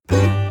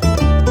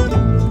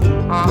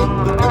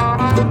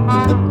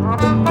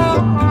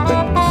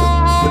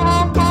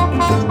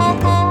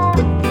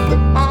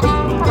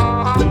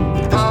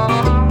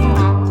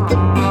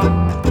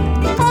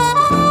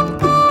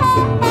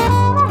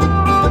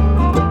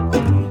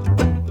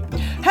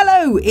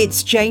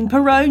It's Jane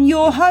Perrone,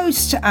 your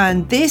host,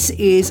 and this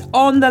is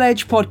On the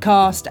Ledge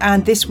podcast,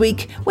 and this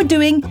week we're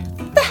doing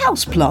the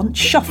Houseplant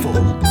Shuffle.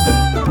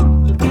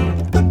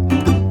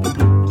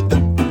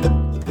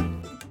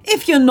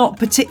 If you're not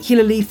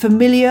particularly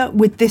familiar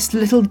with this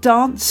little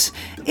dance,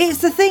 it's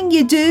the thing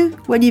you do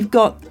when you've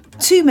got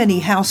too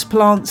many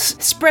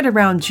houseplants spread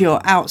around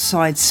your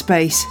outside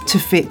space to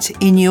fit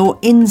in your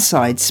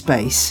inside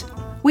space.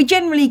 We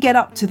generally get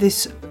up to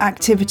this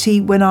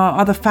activity when our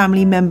other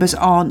family members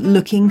aren't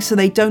looking, so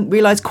they don't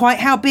realise quite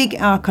how big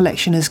our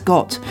collection has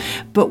got.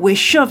 But we're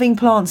shoving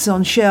plants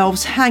on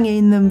shelves,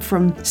 hanging them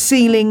from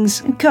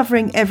ceilings and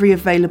covering every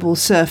available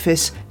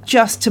surface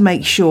just to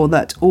make sure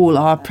that all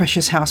our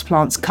precious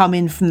houseplants come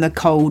in from the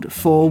cold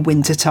for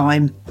winter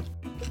time.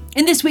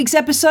 In this week's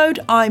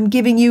episode, I'm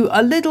giving you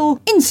a little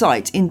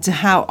insight into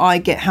how I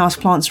get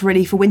houseplants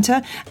ready for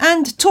winter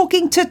and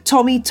talking to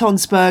Tommy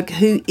Tonsberg,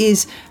 who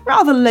is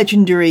rather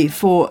legendary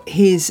for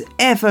his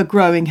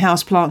ever-growing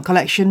houseplant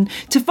collection,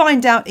 to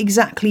find out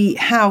exactly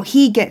how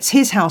he gets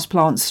his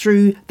houseplants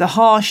through the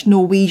harsh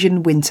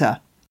Norwegian winter.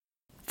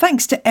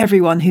 Thanks to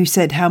everyone who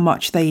said how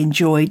much they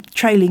enjoyed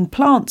Trailing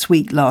Plants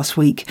Week last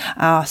week,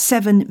 our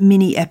 7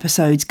 mini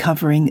episodes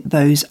covering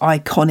those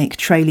iconic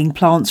trailing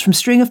plants from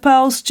String of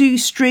Pearls to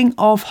String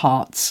of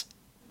Hearts.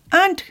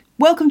 And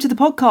welcome to the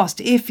podcast.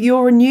 If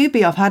you're a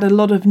newbie, I've had a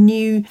lot of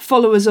new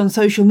followers on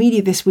social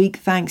media this week,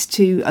 thanks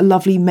to a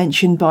lovely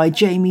mention by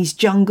Jamie's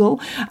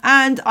Jungle.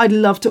 And I'd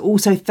love to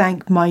also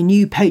thank my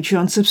new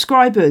Patreon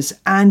subscribers,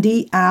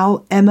 Andy,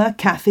 Al, Emma,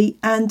 Kathy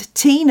and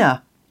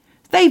Tina.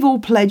 They've all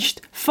pledged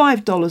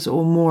 $5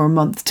 or more a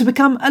month to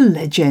become a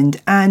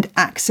legend and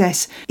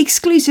access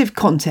exclusive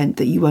content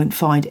that you won't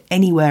find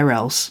anywhere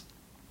else.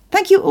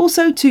 Thank you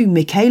also to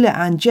Michaela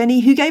and Jenny,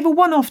 who gave a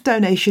one-off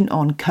donation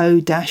on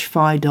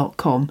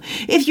ko-fi.com.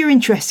 If you're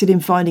interested in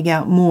finding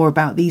out more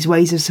about these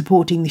ways of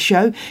supporting the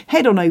show,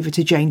 head on over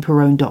to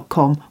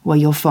janeperrone.com where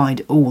you'll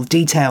find all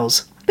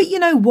details. But you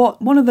know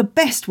what? One of the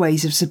best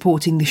ways of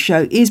supporting the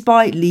show is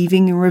by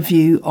leaving a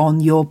review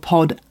on your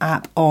pod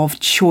app of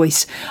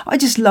choice. I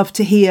just love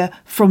to hear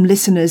from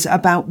listeners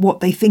about what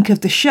they think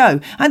of the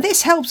show, and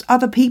this helps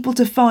other people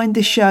to find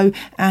the show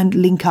and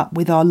link up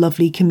with our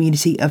lovely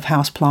community of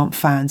houseplant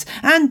fans.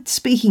 And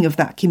speaking of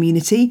that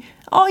community,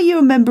 are you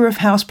a member of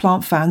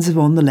Houseplant Fans of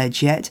On the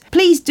Ledge yet?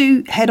 Please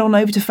do head on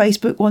over to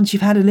Facebook once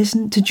you've had a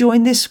listen to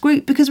join this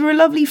group, because we're a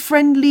lovely,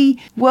 friendly,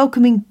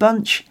 welcoming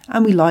bunch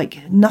and we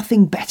like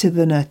nothing better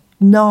than a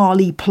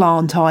gnarly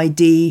plant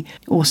ID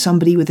or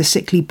somebody with a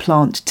sickly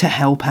plant to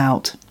help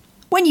out.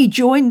 When you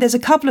join, there's a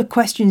couple of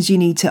questions you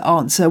need to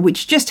answer,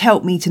 which just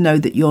help me to know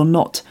that you're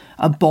not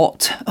a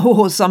bot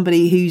or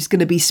somebody who's going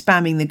to be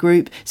spamming the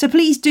group. So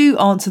please do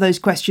answer those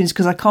questions,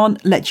 because I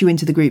can't let you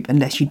into the group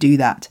unless you do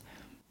that.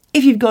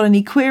 If you've got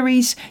any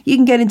queries, you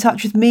can get in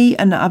touch with me,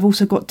 and I've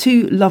also got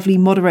 2 lovely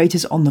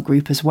moderators on the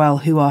group as well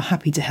who are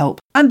happy to help.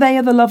 And they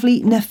are the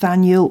lovely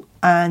Nathaniel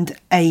and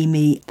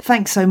Amy.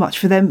 Thanks so much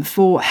for them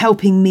for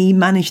helping me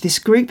manage this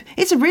group.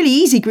 It's a really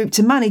easy group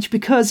to manage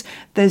because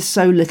there's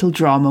so little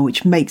drama,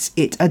 which makes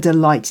it a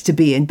delight to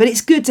be in. But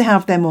it's good to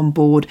have them on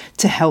board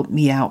to help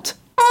me out.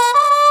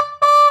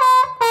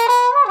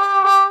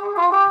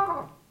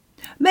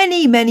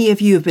 Many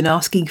of you have been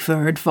asking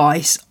for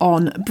advice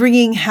on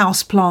bringing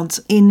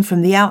houseplants in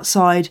from the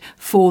outside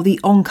for the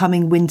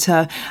oncoming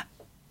winter.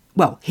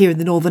 Well, here in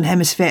the Northern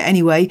Hemisphere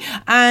anyway.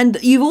 And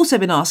you've also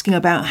been asking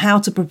about how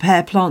to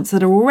prepare plants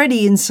that are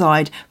already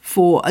inside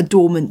for a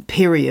dormant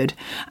period.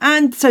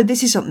 And so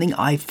this is something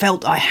I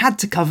felt I had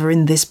to cover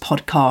in this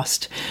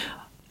podcast.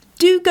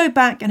 Do go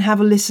back and have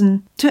a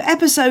listen to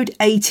episode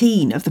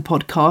 18 of the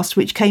podcast,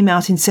 which came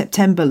out in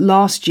September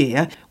last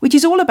year, which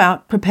is all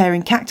about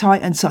preparing cacti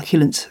and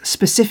succulents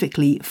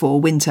specifically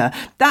for winter.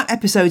 That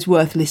episode's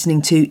worth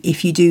listening to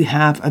if you do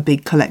have a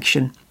big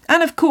collection.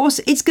 And of course,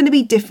 it's going to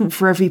be different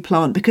for every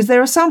plant, because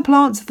there are some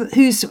plants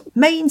whose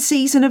main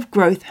season of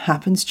growth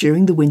happens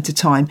during the winter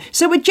time.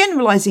 So we're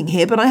generalising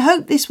here, but I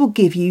hope this will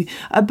give you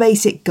a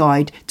basic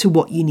guide to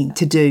what you need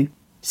to do.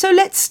 So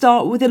let's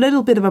start with a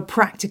little bit of a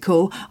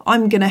practical.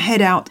 I'm going to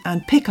head out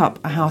and pick up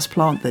a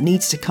houseplant that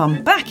needs to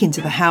come back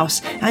into the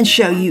house and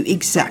show you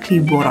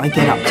exactly what I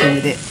get up to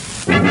with it.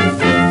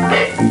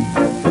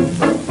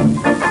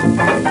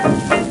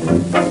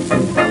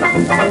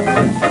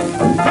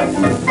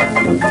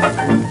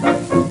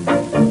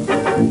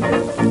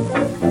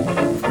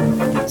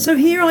 So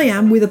here I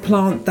am with a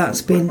plant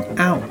that's been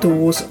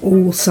outdoors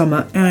all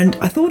summer, and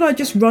I thought I'd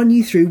just run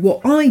you through what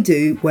I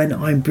do when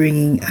I'm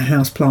bringing a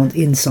houseplant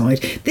inside.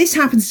 This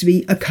happens to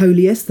be a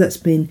coleus that's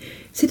been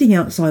sitting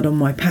outside on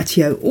my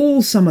patio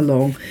all summer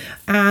long,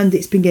 and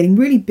it's been getting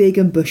really big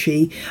and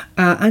bushy,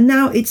 and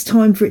now it's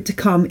time for it to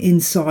come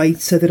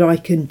inside so that I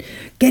can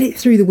get it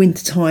through the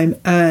winter time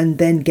and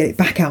then get it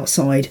back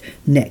outside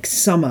next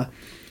summer.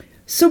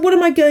 So what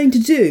am I going to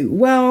do?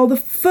 Well, the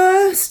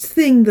first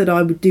thing that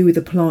I would do with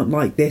a plant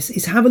like this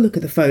is have a look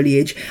at the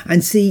foliage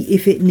and see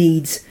if it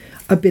needs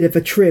a bit of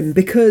a trim,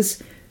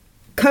 because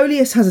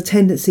Coleus has a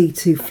tendency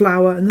to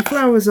flower, and the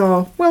flowers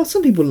are, well,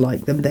 some people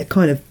like them. They're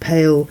kind of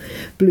pale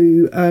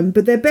blue,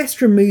 but they're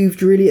best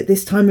removed really at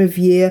this time of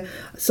year.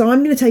 So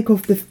I'm going to take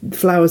off the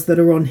flowers that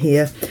are on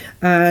here,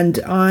 and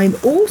I'm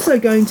also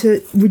going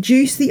to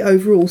reduce the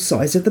overall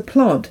size of the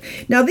plant.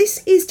 Now,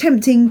 this is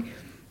tempting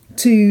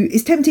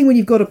when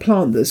you've got a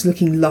plant that's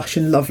looking lush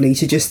and lovely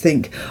to just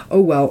think, oh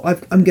well,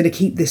 I'm going to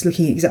keep this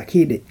looking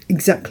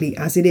exactly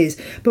as it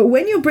is. But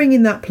when you're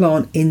bringing that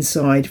plant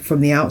inside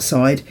from the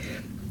outside,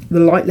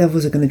 the light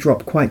levels are going to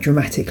drop quite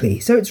dramatically.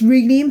 So it's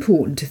really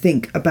important to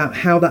think about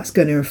how that's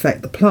going to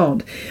affect the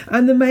plant.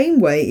 And the main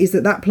way is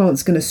that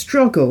plant's going to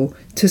struggle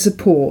to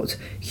support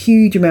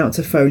huge amounts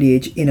of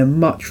foliage in a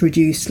much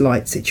reduced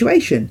light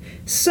situation.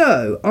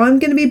 So I'm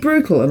going to be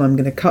brutal and I'm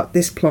going to cut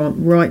this plant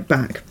right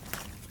back.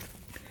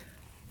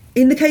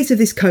 In the case of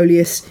this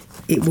Coleus,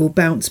 it will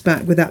bounce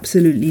back with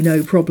absolutely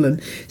no problem.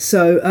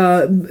 So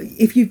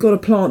if you've got a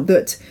plant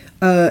that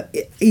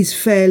is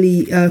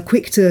fairly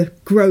quick to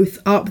growth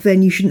up,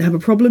 then you shouldn't have a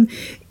problem.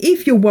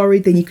 If you're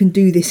worried, then you can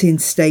do this in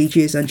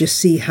stages and just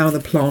see how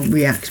the plant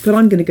reacts. But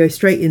I'm going to go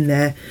straight in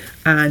there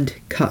and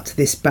cut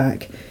this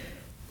back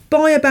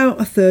by about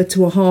 1/3 to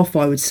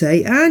 1/2, I would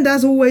say. And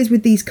as always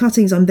with these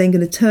cuttings, I'm then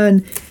going to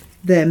turn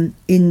them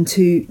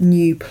into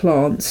new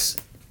plants.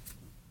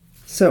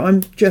 So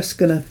I'm just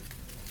going to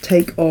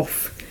take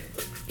off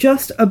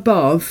just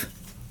above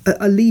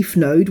a leaf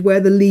node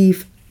where the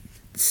leaf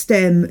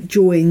stem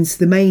joins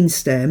the main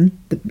stem.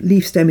 The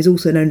leaf stem is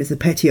also known as the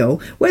petiole.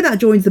 Where that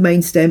joins the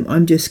main stem,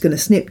 I'm just going to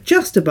snip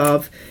just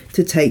above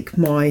to take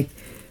my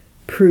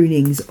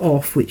prunings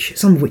off,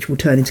 some of which will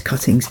turn into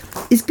cuttings.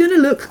 It's going to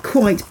look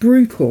quite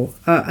brutal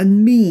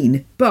and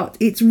mean, but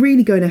it's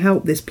really going to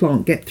help this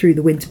plant get through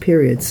the winter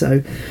period,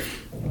 so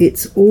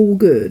it's all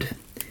good.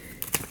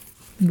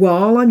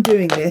 While I'm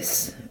doing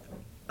this,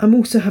 I'm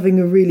also having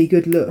a really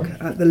good look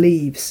at the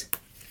leaves.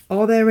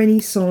 Are there any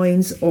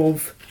signs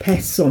of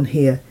pests on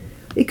here?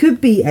 It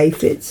could be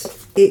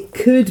aphids, it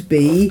could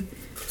be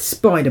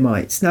spider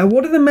mites. Now,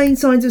 what are the main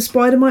signs of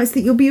spider mites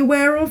that you'll be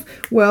aware of?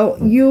 Well,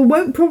 you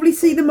won't probably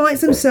see the mites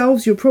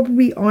themselves. You'll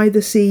probably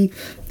either see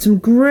some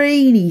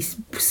grainy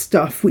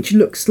stuff which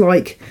looks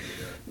like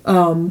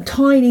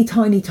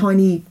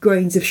tiny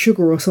grains of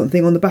sugar or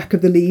something on the back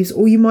of the leaves,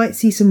 or you might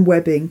see some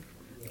webbing,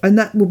 and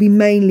that will be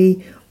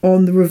mainly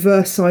on the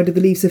reverse side of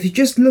the leaf. So if you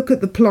just look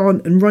at the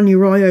plant and run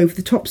your eye over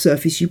the top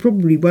surface, you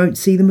probably won't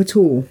see them at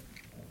all.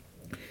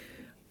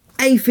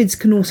 Aphids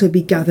can also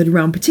be gathered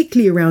around,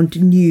 particularly around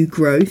new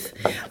growth.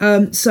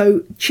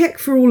 So check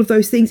for all of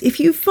those things. If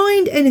you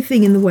find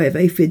anything in the way of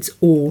aphids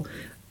or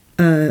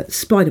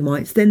spider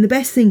mites, then the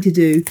best thing to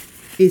do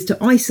is to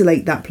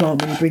isolate that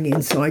plant when you bring it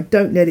inside.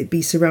 Don't let it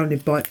be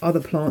surrounded by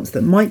other plants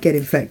that might get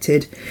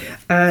infected.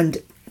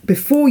 And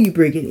before you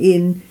bring it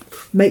in,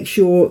 make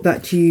sure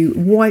that you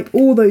wipe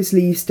all those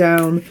leaves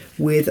down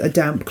with a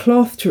damp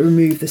cloth to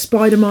remove the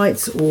spider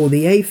mites or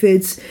the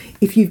aphids.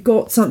 If you've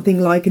got something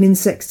like an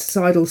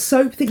insecticidal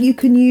soap that you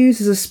can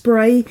use as a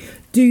spray,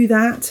 do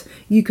that.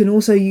 You can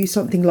also use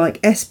something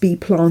like SB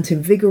Plant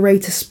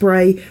Invigorator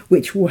Spray,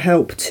 which will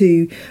help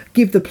to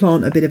give the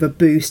plant a bit of a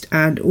boost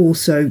and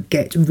also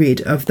get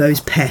rid of those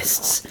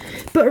pests.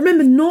 But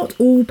remember, not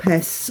all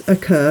pests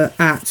occur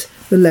at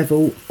the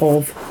level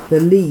of the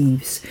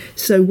leaves.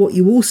 So what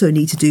you also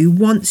need to do,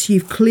 once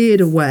you've cleared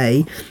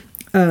away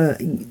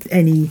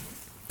any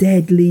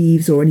dead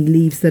leaves or any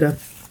leaves that are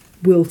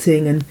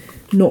wilting and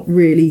not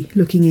really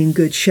looking in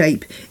good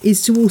shape,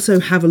 is to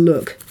also have a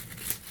look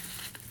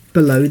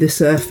below the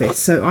surface.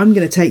 So I'm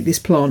going to take this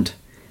plant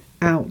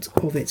out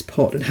of its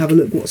pot and have a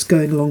look what's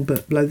going along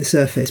below the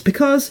surface,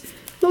 because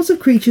lots of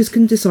creatures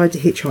can decide to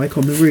hitchhike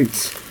on the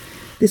roots.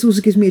 This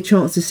also gives me a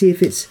chance to see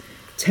if it's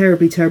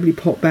terribly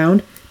pot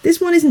bound. This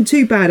one isn't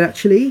too bad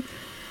actually.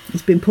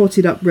 It's been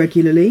potted up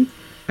regularly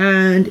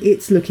and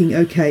it's looking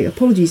okay.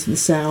 Apologies for the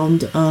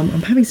sound.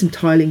 I'm having some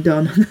tiling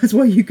done. That's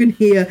why you can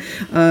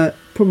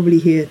probably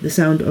hear the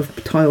sound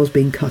of tiles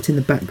being cut in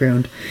the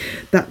background.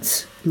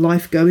 That's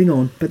life going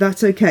on, but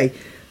that's okay.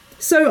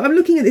 So I'm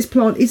looking at this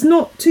plant. It's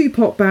not too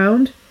pot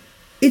bound.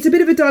 It's a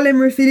bit of a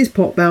dilemma if it is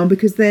pot bound,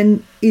 because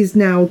then is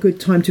now a good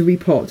time to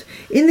repot.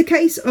 In the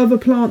case of a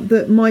plant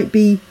that might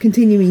be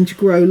continuing to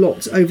grow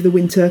lots over the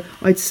winter,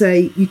 I'd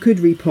say you could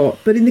repot.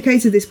 But in the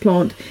case of this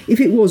plant, if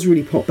it was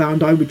really pot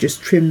bound, I would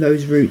just trim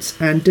those roots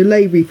and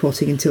delay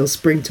repotting until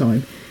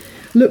springtime.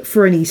 Look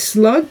for any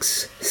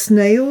slugs,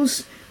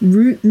 snails,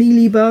 root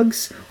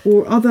mealybugs,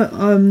 or other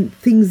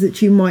things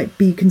that you might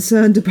be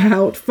concerned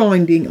about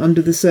finding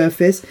under the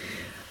surface.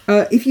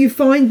 If you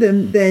find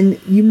them,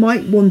 then you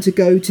might want to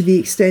go to the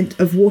extent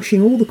of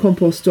washing all the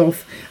compost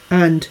off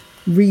and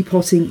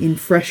repotting in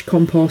fresh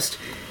compost.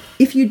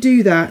 If you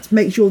do that,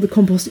 make sure the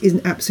compost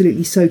isn't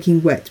absolutely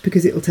soaking wet,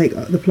 because it will take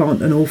the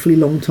plant an awfully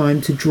long time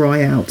to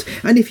dry out.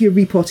 And if you're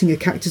repotting a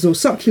cactus or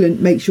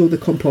succulent, make sure the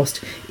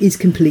compost is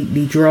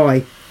completely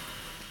dry.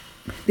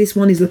 This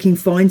one is looking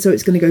fine, so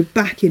it's going to go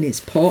back in its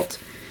pot.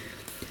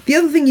 The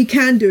other thing you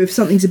can do if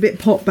something's a bit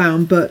pot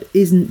bound but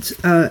isn't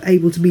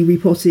able to be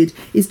repotted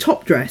is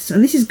top dress,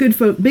 and this is good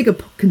for bigger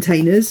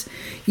containers.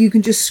 You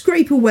can just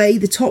scrape away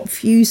the top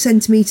few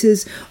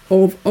centimetres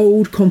of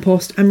old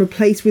compost and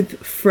replace with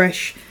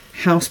fresh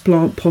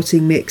houseplant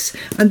potting mix,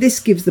 and this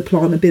gives the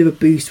plant a bit of a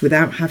boost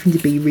without having to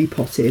be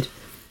repotted.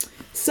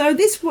 So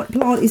this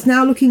plant is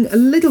now looking a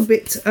little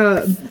bit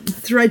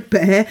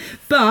threadbare,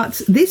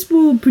 but this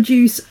will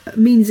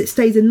means it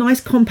stays a nice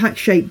compact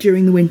shape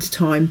during the winter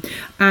time,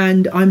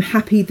 and I'm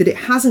happy that it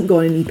hasn't got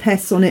any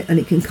pests on it and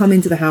it can come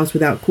into the house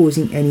without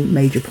causing any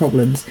major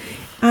problems.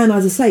 And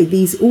as I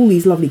say, all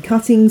these lovely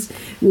cuttings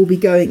will be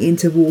going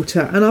into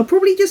water, and I'll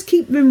probably just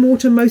keep them in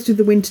water most of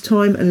the winter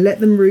time and let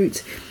them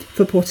root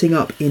for potting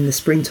up in the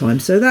springtime.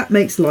 So that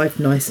makes life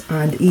nice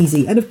and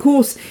easy. And of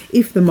course,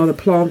 if the mother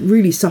plant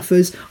really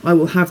suffers, I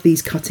will have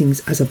these cuttings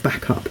as a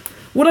backup.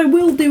 What I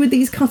will do with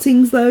these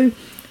cuttings though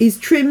is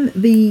trim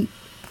the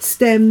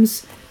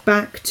stems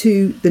back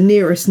to the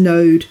nearest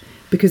node,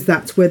 because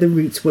that's where the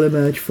roots will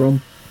emerge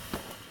from.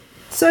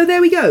 So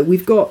there we go.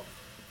 We've got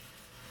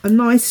a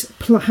nice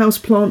house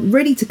plant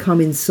ready to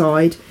come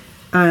inside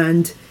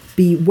and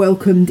be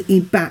welcomed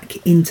back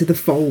into the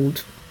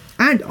fold.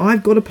 And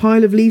I've got a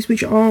pile of leaves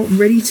which are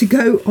ready to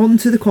go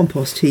onto the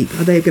compost heap.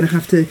 They're going to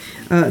have to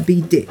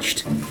be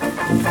ditched.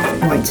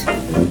 Right,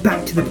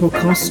 back to the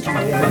podcast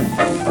studio.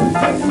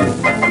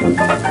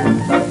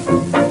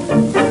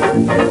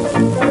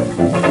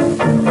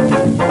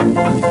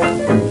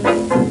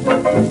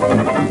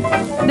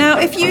 Now,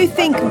 if you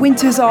think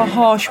winters are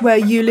harsh where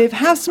you live,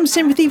 have some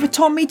sympathy for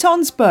Tommy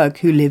Tonsberg,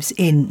 who lives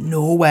in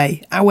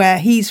Norway, where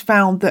he's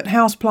found that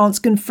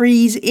houseplants can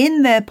freeze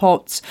in their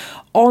pots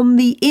on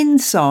the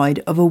inside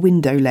of a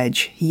window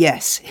ledge.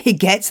 Yes, it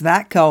gets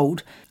that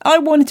cold. I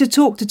wanted to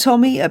talk to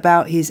Tommy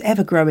about his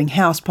ever-growing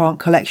houseplant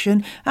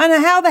collection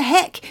and how the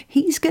heck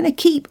he's going to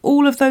keep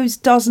all of those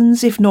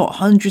dozens, if not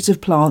hundreds of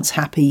plants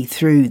happy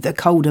through the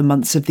colder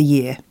months of the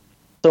year.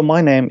 So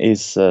my name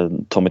is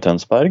Tommy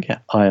Tønsberg.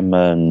 I'm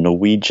a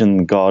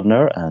Norwegian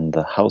gardener and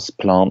a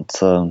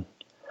houseplant,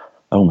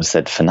 I almost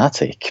said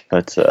fanatic,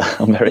 but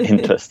I'm very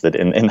interested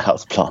in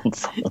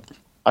houseplants.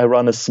 I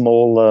run a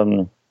small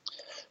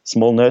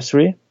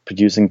nursery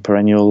producing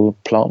perennial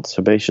plants,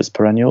 herbaceous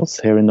perennials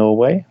here in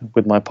Norway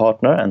with my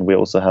partner, and we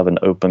also have an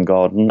open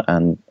garden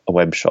and a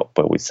web shop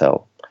where we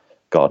sell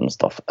garden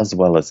stuff, as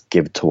well as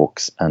give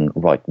talks and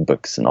write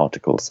books and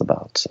articles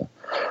about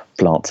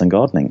plants and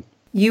gardening.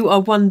 You are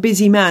one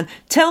busy man.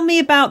 Tell me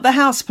about the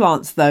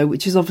houseplants, though,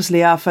 which is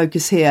obviously our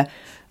focus here.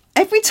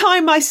 Every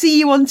time I see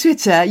you on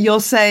Twitter, you're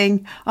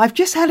saying, I've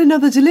just had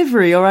another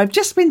delivery, or I've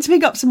just been to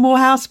pick up some more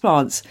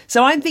houseplants.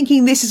 So I'm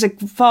thinking this is a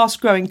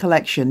fast-growing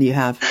collection you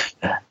have.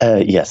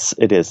 Yes,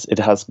 it is. It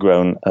has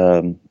grown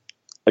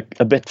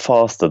a bit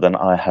faster than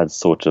I had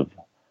sort of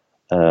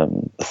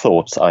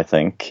thought, I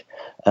think.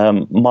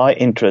 My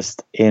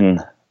interest in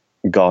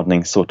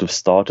gardening sort of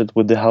started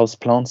with the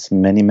houseplants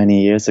many,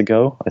 many years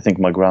ago. I think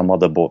my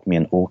grandmother bought me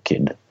an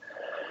orchid,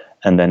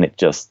 and then it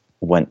just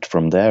went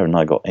from there, and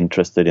I got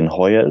interested in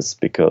Hoyas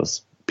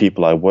because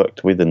people I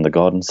worked with in the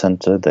garden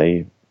center,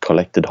 they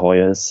collected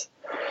Hoyas,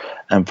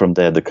 and from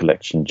there the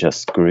collection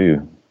just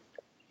grew.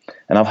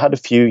 And I've had a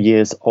few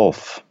years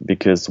off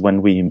because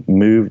when we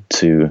moved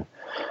to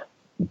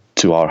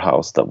our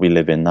house that we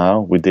live in now,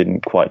 we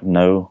didn't quite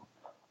know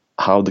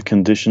how the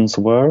conditions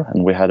were,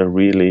 and we had a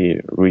really,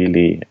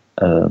 really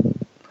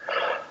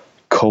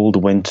cold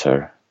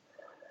winter,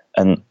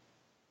 and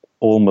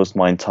almost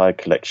my entire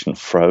collection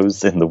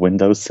froze in the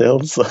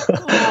windowsills.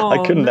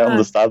 I couldn't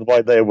understand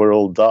why they were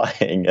all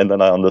dying, and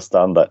then I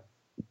understand that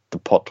the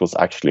pot was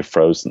actually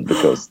frozen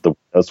because the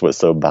windows were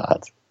so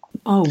bad.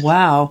 Oh,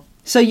 wow.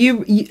 So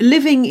you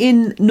living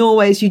in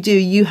Norway as you do,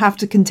 you have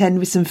to contend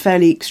with some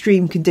fairly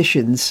extreme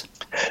conditions.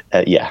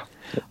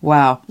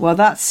 Wow. Well,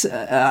 that's.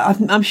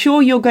 I'm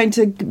sure you're going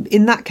to,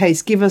 in that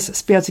case, be able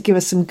to give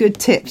us some good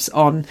tips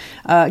on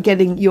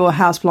getting your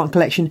houseplant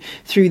collection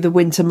through the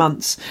winter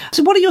months.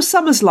 So, what are your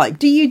summers like?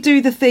 Do you do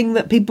the thing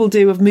that people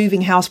do of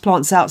moving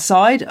houseplants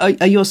outside?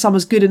 Are your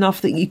summers good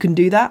enough that you can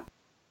do that?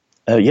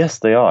 Yes,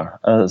 they are.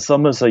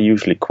 Summers are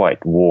usually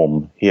quite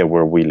warm here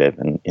where we live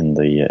in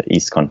the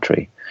East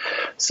Country,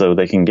 so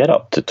they can get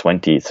up to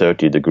 20,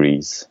 30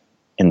 degrees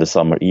in the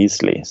summer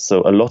easily.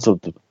 So, a lot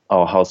of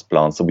our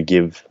houseplants we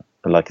give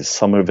like a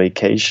summer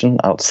vacation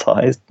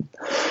outside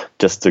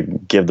just to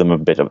give them a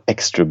bit of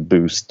extra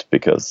boost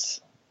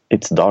because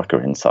it's darker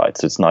inside,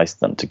 so it's nice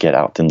then to get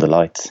out in the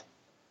light.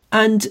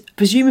 And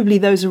presumably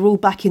those are all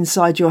back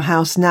inside your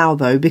house now,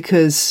 though,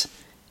 because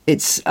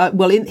it's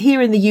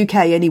here in the UK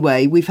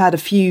anyway, we've had a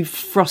few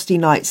frosty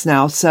nights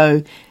now,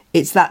 so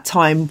it's that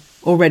time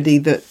already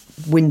that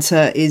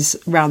winter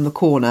is round the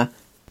corner.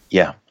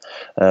 Yeah,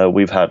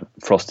 we've had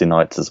frosty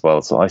nights as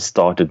well, so I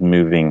started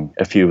moving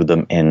a few of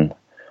them in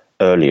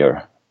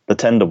earlier, the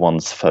tender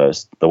ones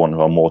first, the ones who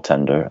are more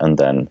tender, and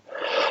then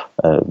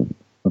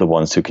the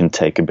ones who can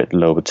take a bit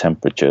lower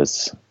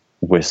temperatures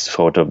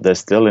they're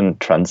still in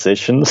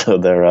transition, so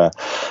they're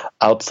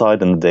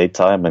outside in the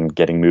daytime and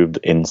getting moved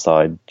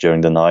inside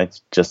during the night,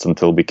 just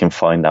until we can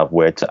find out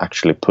where to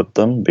actually put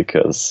them,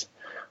 because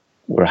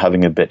we're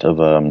having a bit of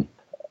a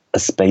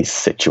space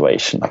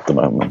situation at the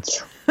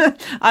moment.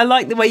 I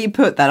like the way you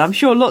put that. I'm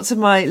sure lots of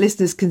my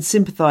listeners can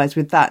sympathise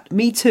with that.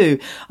 Me too.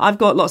 I've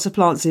got lots of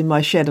plants in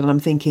my shed and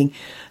I'm thinking,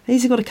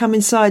 these have got to come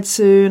inside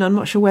soon. I'm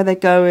not sure where they're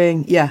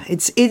going. Yeah,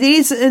 it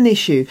is an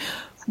issue.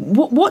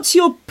 What's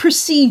your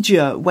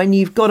procedure when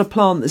you've got a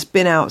plant that's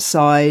been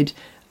outside?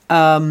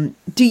 Do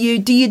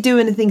you do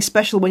anything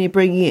special when you're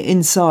bringing it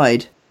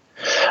inside?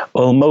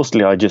 Well,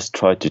 mostly I just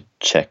try to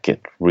check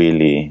it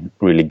really,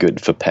 really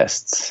good for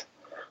pests,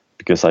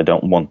 because I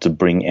don't want to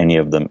bring any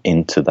of them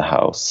into the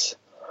house.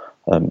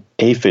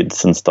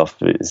 Aphids and stuff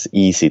is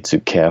easy to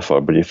care for,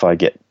 but if I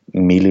get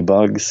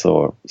mealybugs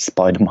or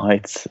spider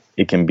mites,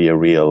 it can be a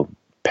real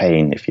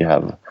pain if you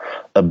have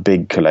a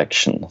big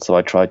collection. So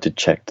I try to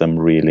check them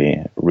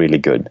really, really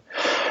good.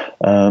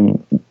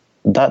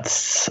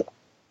 That's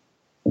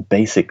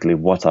basically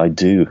what I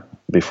do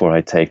before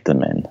I take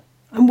them in.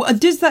 And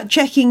does that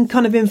checking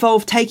kind of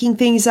involve taking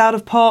things out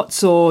of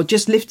pots or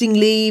just lifting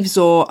leaves,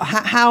 or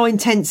how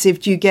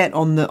intensive do you get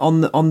on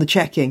the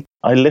checking?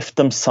 I lift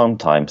them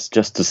sometimes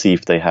just to see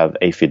if they have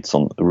aphids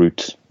on the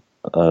root,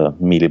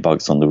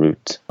 mealybugs on the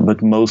root.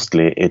 But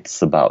mostly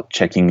it's about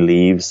checking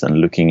leaves and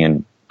looking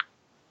in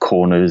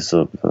corners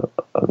of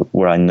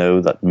where I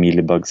know that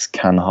mealybugs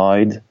can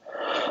hide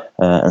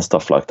and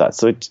stuff like that.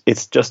 So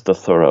it's just a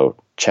thorough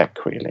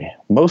check, really.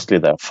 Mostly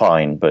they're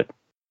fine, but...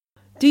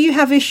 Do you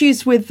have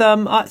issues with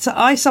so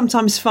I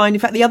sometimes find, in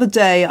fact, the other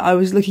day I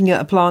was looking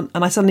at a plant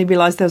and I suddenly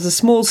realised there was a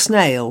small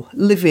snail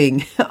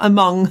living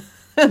among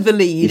the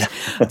leaves.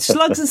 Yeah.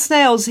 Slugs and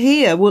snails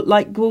here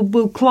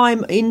will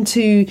climb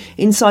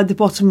inside the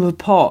bottom of a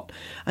pot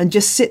and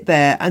just sit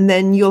there, and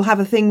then you'll have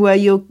a thing where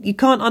you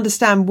can't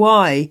understand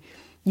why.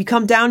 You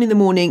come down in the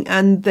morning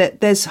and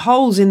there's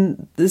holes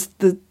in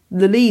the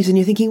leaves, and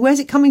you're thinking,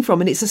 where's it coming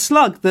from? And it's a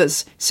slug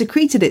that's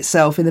secreted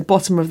itself in the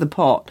bottom of the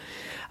pot.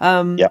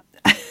 Yeah.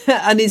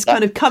 And is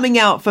kind of coming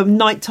out for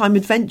nighttime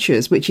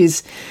adventures, which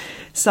is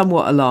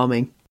somewhat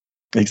alarming.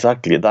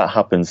 Exactly. That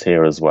happens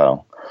here as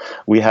well.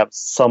 We have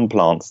some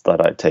plants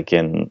that I take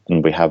in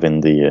and we have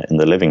in the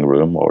living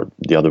room or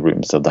the other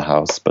rooms of the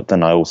house. But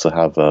then I also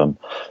have a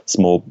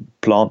small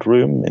plant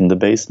room in the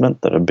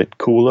basement that are a bit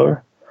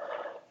cooler.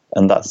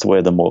 And that's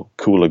where the more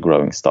cooler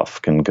growing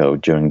stuff can go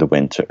during the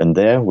winter. And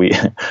there we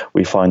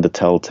find the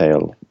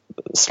telltale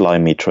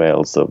slimy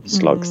trails of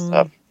slugs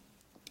that have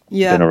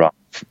been around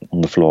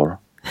on the floor.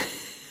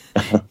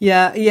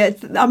 Yeah.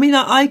 I mean,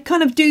 I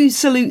kind of do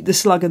salute the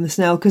slug and the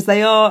snail because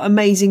they are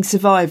amazing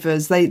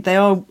survivors. They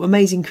are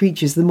amazing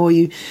creatures. The more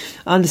you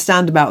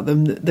understand about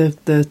them,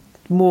 the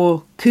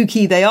more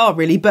kooky they are,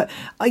 really. But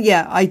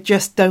I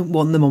just don't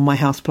want them on my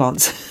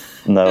houseplants.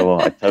 No,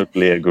 I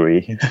totally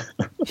agree.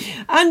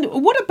 And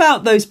what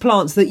about those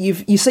plants that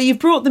you've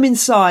brought them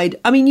inside?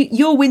 I mean,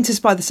 your winters,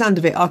 by the sound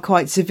of it, are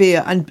quite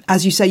severe, and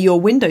as you say, your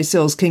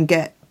windowsills can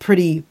get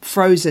pretty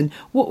frozen.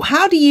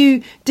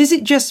 Is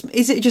it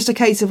just a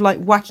case of like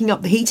whacking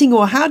up the heating,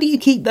 or how do you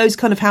keep those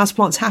kind of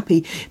houseplants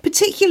happy?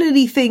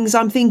 Particularly things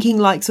I'm thinking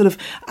like sort of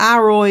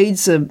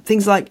aroids and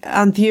things like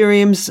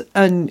anthuriums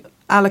and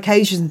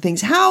alocasias and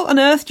things. How on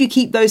earth do you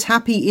keep those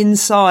happy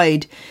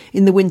inside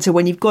in the winter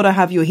when you've got to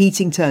have your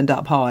heating turned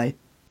up high?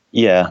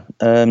 Yeah,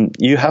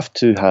 you have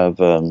to have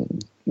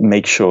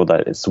make sure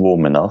that it's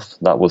warm enough.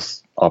 That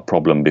was our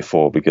problem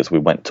before because we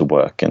went to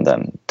work and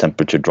then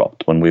temperature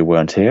dropped when we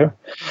weren't here.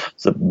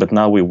 But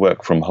now we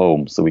work from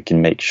home, so we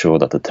can make sure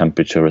that the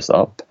temperature is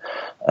up.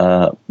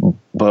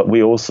 But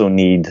we also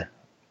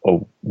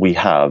we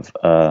have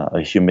a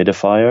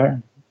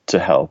humidifier to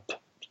help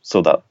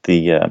so that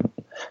the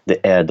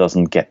air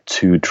doesn't get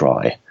too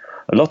dry.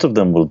 A lot of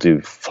them will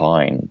do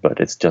fine, but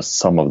it's just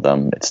some of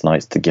them, it's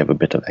nice to give a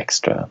bit of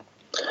extra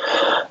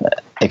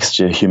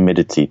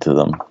humidity to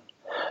them.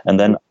 And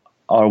then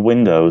our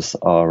windows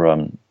are,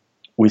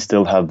 we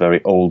still have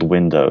very old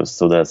windows,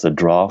 so there's a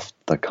draft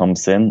that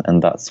comes in,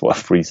 and that's what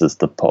freezes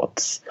the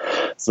pots.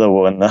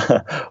 So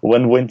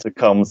when winter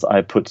comes,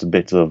 I put a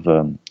bit of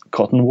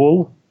cotton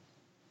wool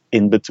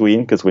in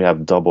between, because we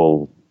have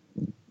double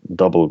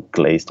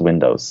glazed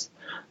windows.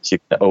 So you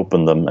can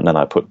open them, and then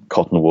I put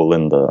cotton wool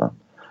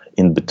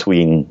in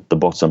between the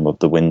bottom of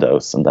the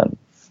windows, and then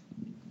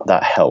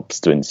that helps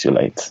to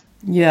insulate.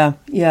 Yeah.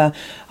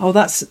 Oh,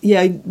 that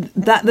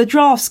the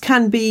drafts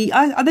can be.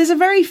 There's a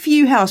very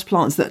few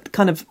houseplants that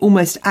kind of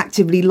almost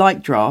actively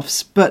like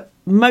drafts, but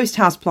most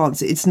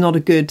houseplants, it's not a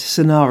good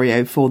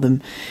scenario for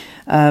them.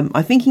 I'm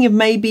thinking of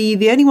maybe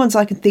the only ones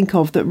I can think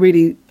of that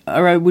really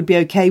would be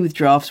okay with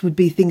drafts would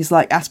be things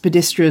like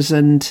aspidistras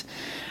and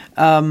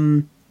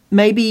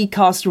maybe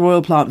castor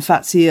oil plant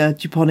Fatsia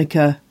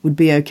japonica would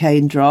be okay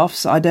in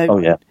drafts. I don't. Oh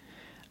yeah.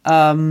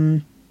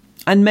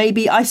 And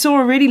maybe I saw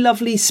a really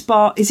lovely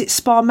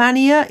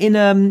Sparmannia in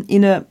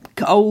a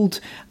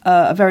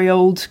a very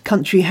old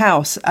country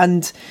house,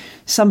 and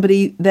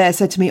somebody there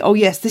said to me, "Oh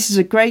yes, this is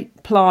a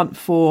great plant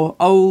for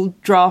old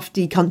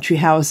drafty country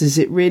houses.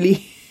 It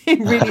really it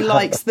really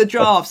likes the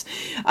drafts."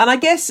 And I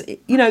guess,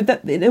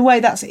 that in a way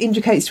that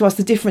indicates to us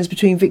the difference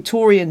between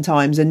Victorian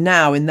times and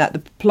now, in that the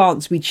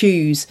plants we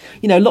choose,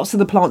 lots of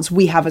the plants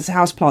we have as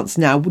house plants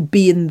now would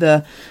be in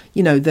the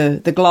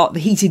the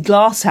heated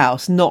glass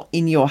house, not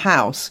in your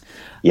house.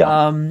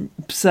 Yeah. And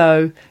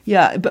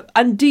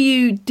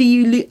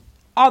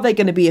are there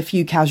going to be a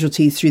few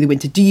casualties through the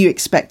winter? Do you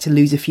expect to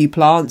lose a few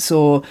plants,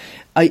 or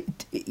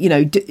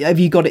have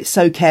you got it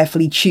so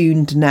carefully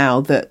tuned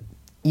now that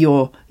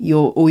all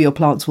your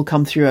plants will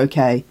come through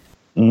okay?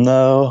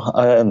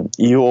 No,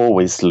 you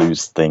always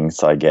lose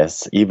things, I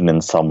guess, even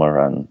in summer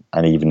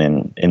and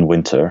even in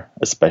winter,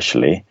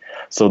 especially.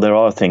 So there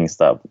are things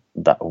that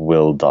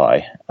will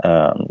die,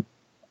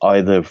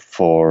 either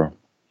for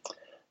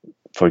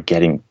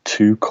getting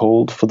too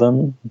cold for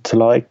them to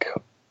like,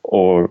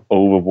 or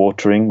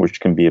overwatering, which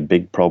can be a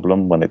big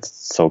problem when it's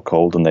so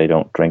cold and they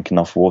don't drink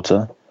enough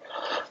water.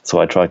 So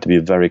I try to be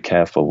very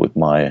careful with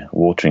my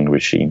watering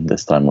regime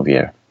this time of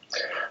year.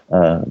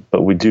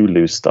 But we do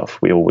lose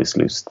stuff. We always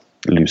lose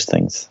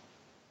things.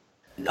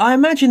 I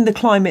imagine the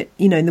climate,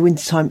 in the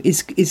wintertime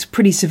is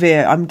pretty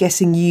severe. I'm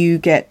guessing you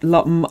get a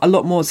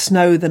lot more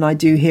snow than I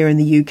do here in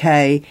the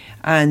UK,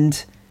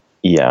 and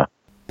yeah,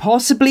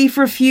 possibly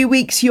for a few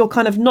weeks you're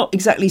kind of not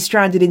exactly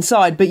stranded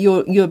inside, but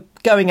you're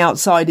going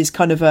outside is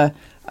kind of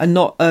you're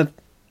not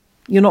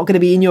going to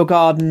be in your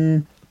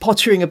garden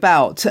pottering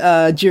about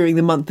during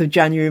the month of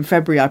January and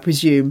February, I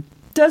presume.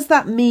 Does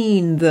that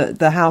mean that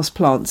the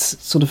houseplants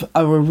sort of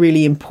are a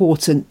really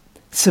important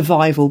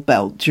survival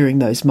belt during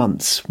those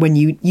months when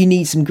you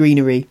need some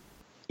greenery?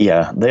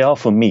 Yeah, they are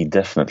for me,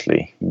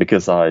 definitely,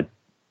 because I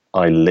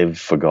live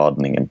for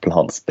gardening and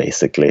plants,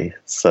 basically.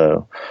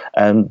 So,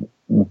 and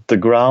the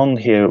ground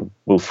here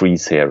will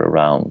freeze here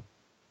around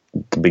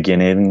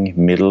the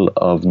middle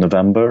of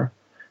November,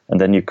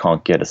 and then you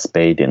can't get a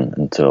spade in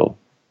until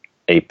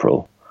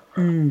April.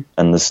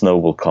 And the snow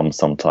will come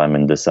sometime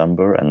in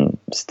December and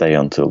stay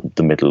until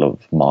the middle of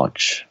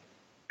March,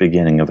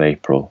 beginning of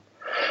April.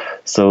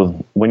 So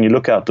when you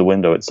look out the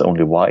window, it's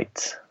only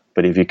white.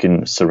 But if you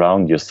can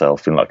surround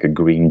yourself in like a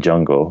green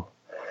jungle,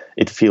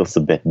 it feels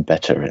a bit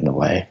better in a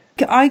way.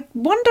 I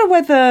wonder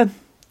whether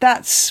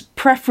that's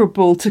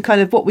preferable to kind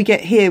of what we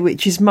get here,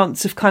 which is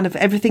months of kind of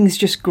everything's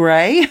just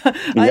grey.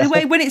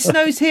 Anyway, when it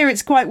snows here,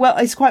 it's quite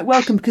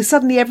welcome, because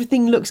suddenly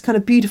everything looks kind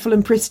of beautiful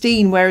and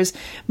pristine, whereas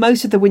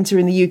most of the winter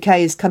in the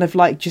UK is kind of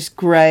like just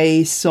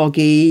grey,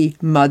 soggy,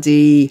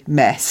 muddy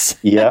mess.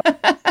 Yeah,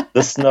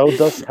 the snow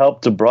does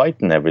help to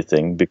brighten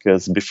everything,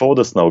 because before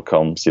the snow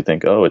comes, you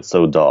think, oh, it's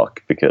so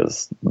dark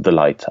because the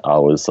light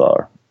hours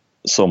are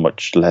so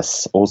much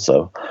less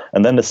also.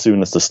 And then as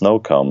soon as the snow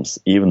comes,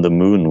 even the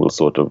moon will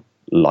sort of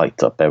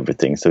light up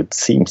everything, so it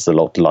seems a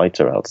lot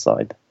lighter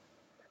outside.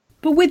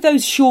 But with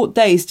those short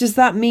days, does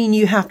that mean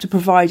you have to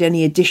provide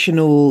any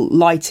additional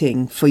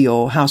lighting for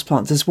your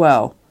houseplants as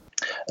well?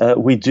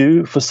 We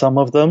do for some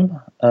of them.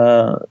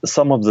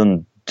 Some of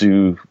them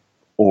do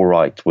all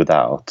right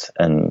without,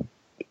 and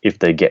if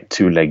they get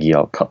too leggy,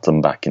 I'll cut them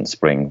back in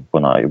spring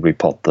when I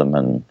repot them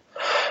and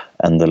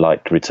the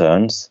light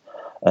returns.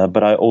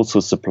 But I also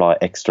supply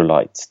extra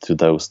lights to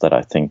those that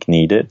I think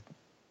need it.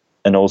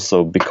 And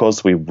also,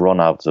 because we've run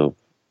out of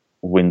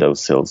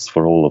windowsills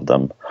for all of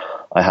them,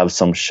 I have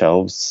some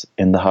shelves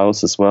in the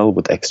house as well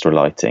with extra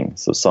lighting.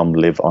 So some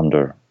live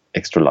under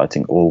extra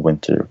lighting all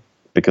winter,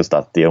 because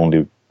that's the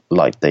only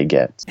light they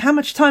get. How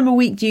much time a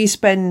week do you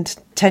spend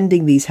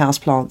tending these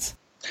houseplants?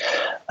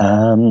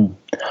 I'm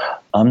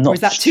not. Or is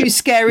that too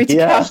scary to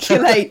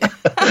calculate?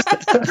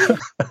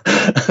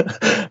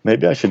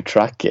 Maybe I should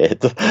track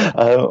it.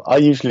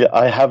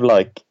 I have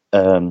like,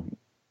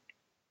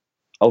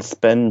 I'll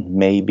spend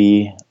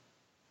maybe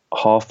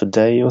half a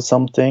day or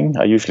something.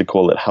 I usually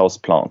call it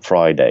Houseplant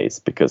Fridays,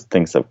 because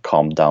things have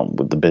calmed down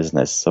with the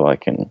business, so I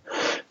can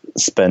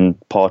spend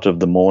part of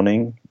the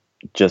morning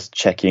just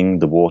checking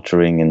the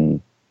watering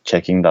and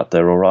checking that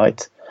they're all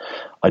right.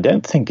 I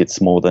don't think it's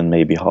more than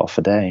maybe half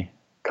a day,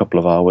 a couple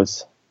of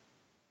hours.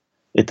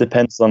 It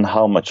depends on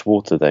how much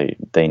water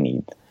they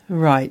need.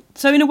 Right.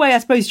 So in a way, I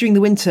suppose during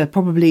the winter,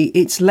 probably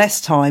it's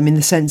less time, in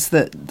the sense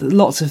that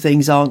lots of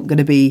things aren't going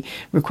to be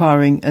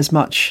requiring as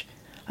much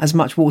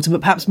water,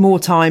 but perhaps more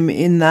time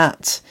in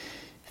that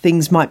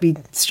things might be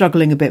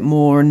struggling a bit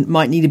more and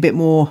might need a bit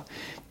more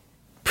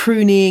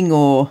pruning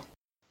or...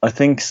 I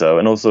think so.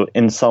 And also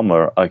in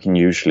summer, I can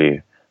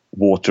usually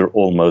water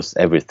almost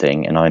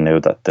everything, and I know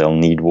that they'll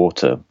need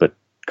water. But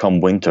come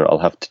winter, I'll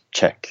have to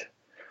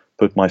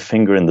put my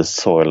finger in the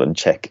soil and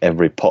check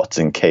every pot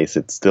in case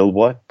it's still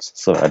wet,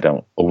 so I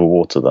don't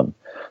overwater them.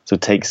 So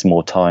it takes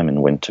more time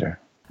in winter.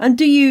 And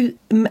do you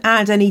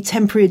add any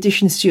temporary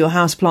additions to your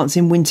houseplants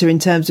in winter in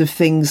terms of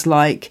things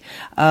like,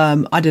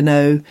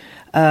 amaryllis,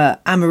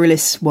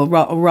 or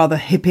rather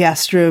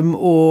hippeastrum,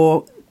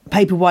 or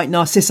paper white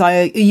narcissi?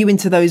 Are you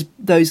into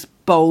those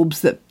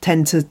bulbs that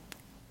tend to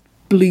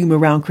bloom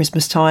around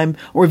Christmas time,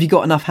 or have you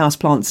got enough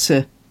houseplants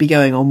to be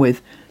going on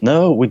with?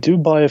 No, we do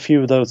buy a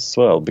few of those as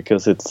well,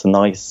 because it's a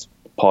nice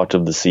part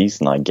of the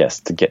season, I guess,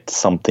 to get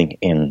something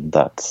in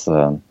that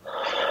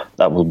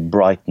will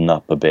brighten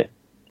up a bit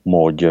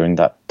more during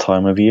that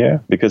time of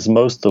year, because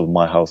most of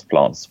my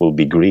houseplants will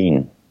be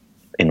green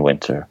in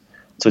winter.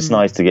 So it's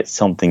nice to get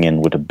something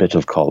in with a bit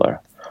of color.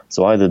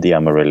 So either the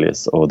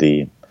amaryllis or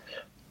the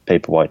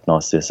paper white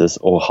narcissus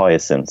or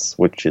hyacinths,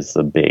 which is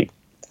a big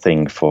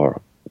thing for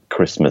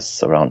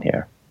Christmas around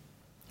here.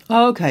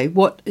 Oh, okay.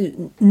 What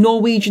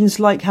Norwegians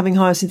like having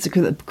hyacinths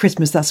at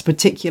Christmas? That's a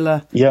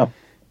particular. Yeah,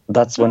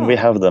 that's when we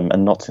have them,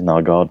 and not in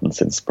our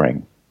gardens in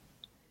spring.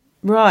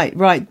 Right.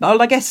 Well,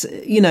 I guess,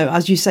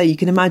 as you say, you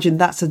can imagine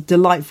that's a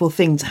delightful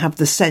thing to have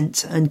the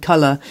scent and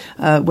colour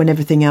when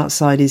everything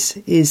outside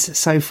is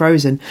so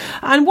frozen.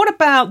 And what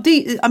about,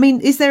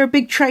 is there a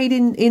big trade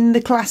in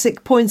the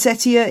classic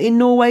poinsettia in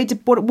Norway?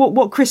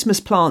 What Christmas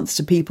plants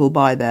do people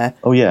buy there?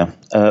 Oh, yeah.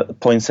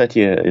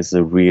 Poinsettia is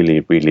a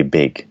really, really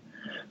big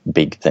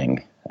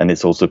thing. And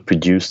it's also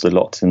produced a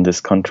lot in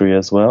this country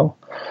as well.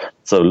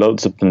 So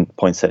loads of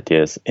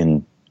poinsettias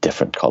in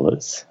different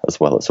colors, as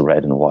well as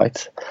red and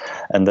white.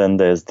 And then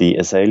there's the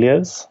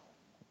azaleas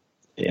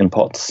in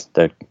pots.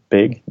 They're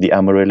big. The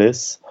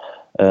amaryllis,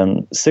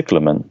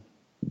 cyclamen,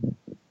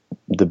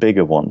 the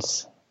bigger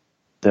ones.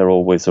 They're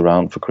always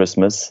around for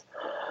Christmas.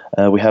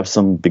 We have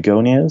some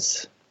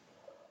begonias.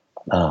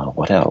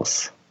 What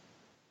else?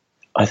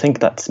 I think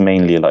that's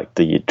mainly like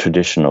the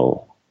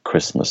traditional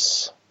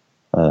Christmas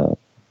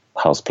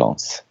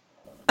houseplants.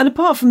 And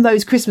apart from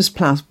those Christmas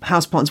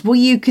houseplants, will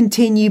you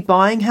continue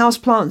buying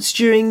houseplants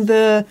during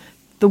the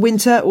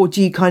winter, or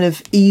do you kind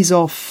of ease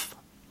off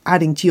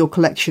adding to your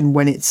collection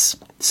when it's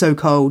so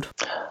cold?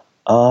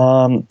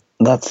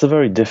 That's a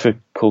very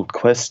difficult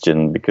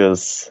question,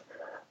 because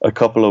a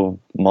couple of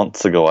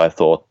months ago I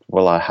thought,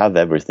 well, I have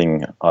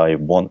everything I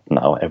want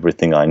now,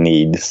 everything I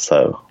need,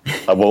 so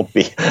I won't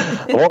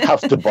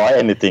have to buy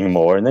anything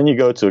more. And then you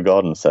go to a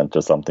garden centre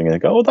or something and you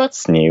go, oh,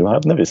 that's new,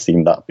 I've never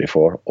seen that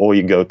before. Or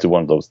you go to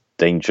one of those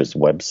dangerous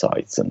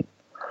websites and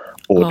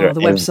order. Oh,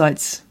 the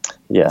websites.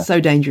 Yeah. So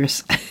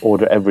dangerous.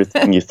 Order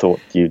everything you thought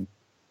you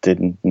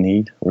didn't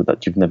need or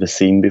that you've never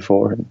seen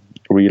before and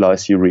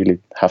realise you really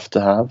have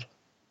to have.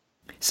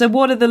 So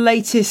what are the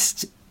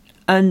latest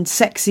and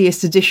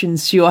sexiest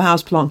additions to your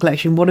houseplant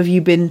collection? What have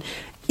you been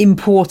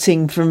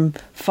importing from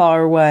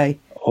far away?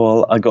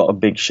 Well, I got a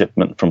big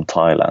shipment from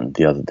Thailand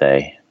the other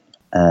day,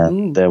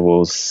 and there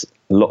was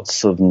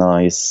lots of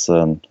nice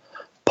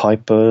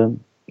piper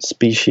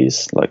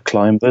species, like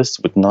climbers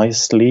with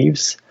nice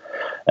leaves,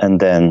 and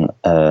then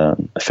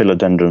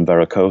Philodendron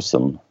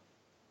verrucosum,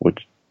 with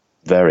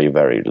very,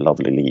 very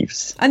lovely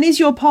leaves. And is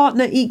your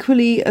partner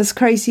equally as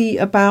crazy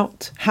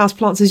about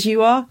houseplants as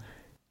you are?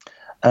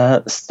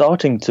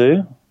 Starting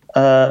to,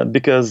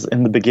 because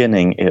in the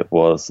beginning it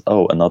was,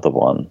 oh, another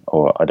one,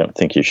 or I don't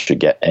think you should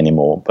get any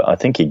more, but I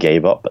think he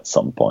gave up at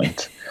some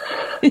point.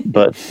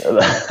 but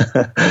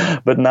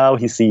now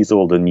he sees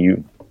all the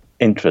new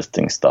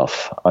interesting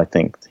stuff. I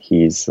think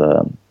he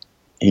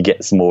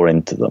gets more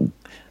into them.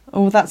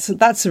 Oh,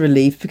 that's a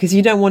relief, because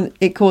you don't want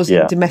it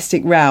causing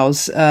domestic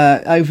rows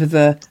over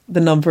the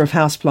number of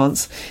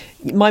houseplants.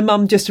 My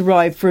mum just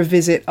arrived for a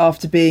visit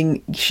after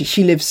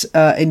she lives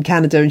in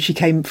Canada, and she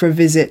came for a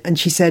visit and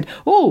she said,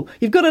 oh,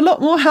 you've got a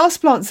lot more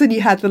houseplants than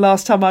you had the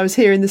last time I was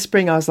here in the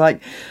spring. I was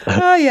like,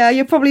 oh yeah,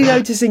 you're probably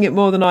noticing it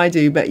more than I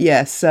do. But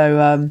yes,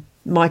 so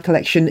my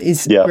collection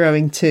is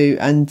growing too.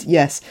 And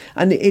yes,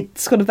 and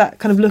it's got that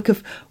kind of look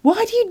of,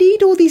 why do you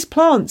need all these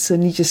plants?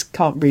 And you just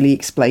can't really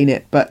explain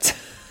it, but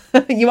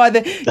you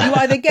either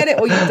get it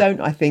or you don't,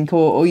 I think,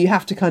 or you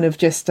have to kind of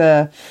just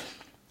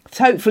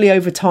hopefully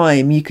over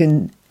time you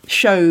can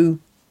show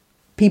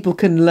people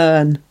can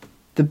learn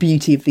the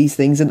beauty of these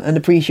things and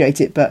appreciate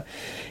it. But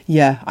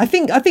yeah, I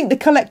think the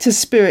collector's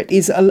spirit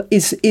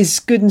is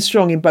good and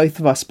strong in both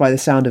of us by the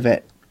sound of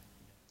it.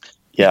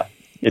 Yeah,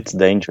 it's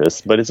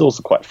dangerous, but it's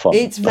also quite fun.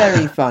 It's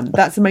very fun.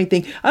 That's the main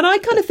thing. And I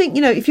kind of think,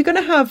 if you're going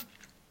to have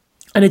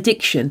an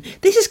addiction,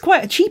 this is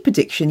quite a cheap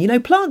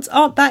addiction. Plants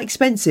aren't that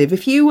expensive.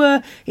 If you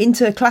were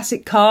into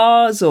classic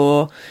cars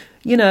or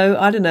I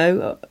don't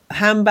know,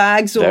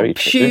 handbags or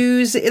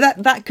shoes,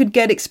 that could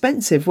get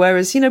expensive.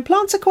 Whereas,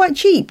 plants are quite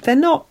cheap. They're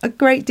not a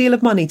great deal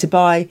of money to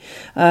buy.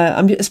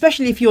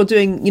 Especially if you're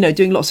doing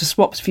lots of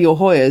swaps for your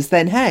Hoyas,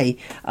 then hey,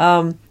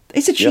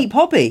 it's a cheap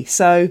hobby.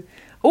 So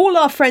all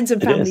our friends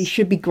and family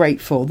should be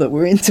grateful that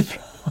we're into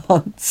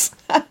plants.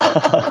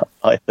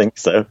 I think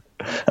so.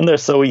 And they're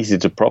so easy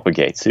to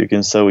propagate, so you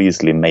can so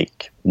easily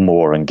make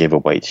more and give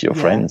away to your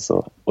friends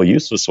or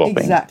use for swapping.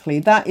 Exactly.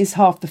 That is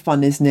half the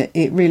fun, isn't it?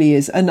 It really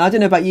is. And I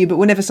don't know about you, but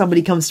whenever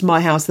somebody comes to my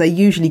house, they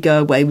usually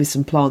go away with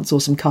some plants or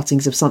some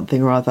cuttings of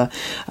something or other.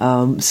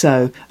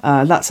 So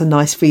that's a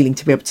nice feeling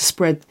to be able to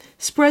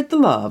spread the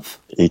love.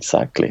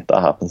 Exactly.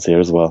 That happens here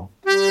as well.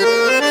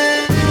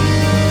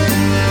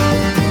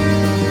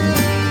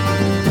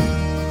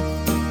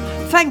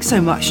 Thanks so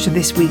much to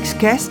this week's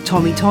guest,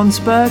 Tommy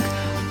Tonsberg.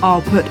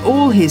 I'll put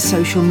all his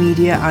social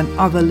media and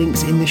other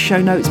links in the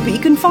show notes, but you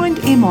can find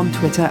him on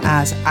Twitter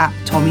as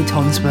 @Tommy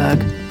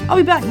Tonsberg. I'll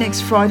be back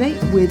next Friday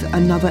with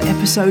another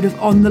episode of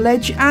On the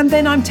Ledge, and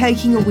then I'm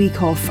taking a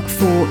week off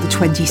for the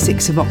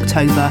 26th of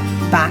October,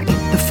 back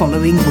the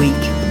following week.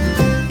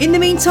 In the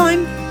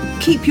meantime,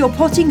 keep your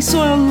potting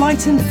soil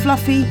light and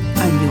fluffy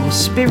and your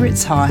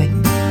spirits high.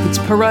 It's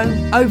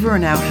Perrone, over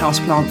and out,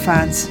 houseplant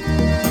fans.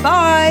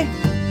 Bye!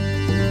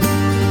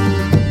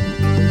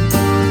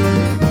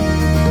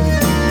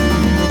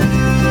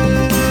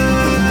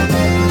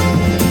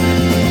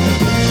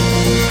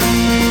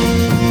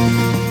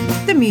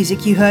 The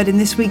music you heard in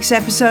this week's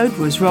episode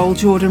was Roll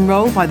Jordan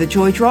Roll by the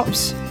Joy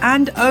Drops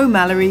and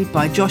O'Mallory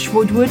by Josh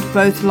Woodward,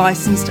 both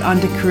licensed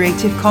under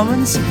Creative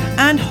Commons,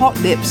 and Hot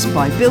Lips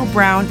by Bill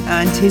Brown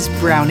and his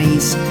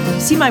Brownies.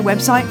 See my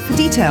website for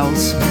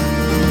details.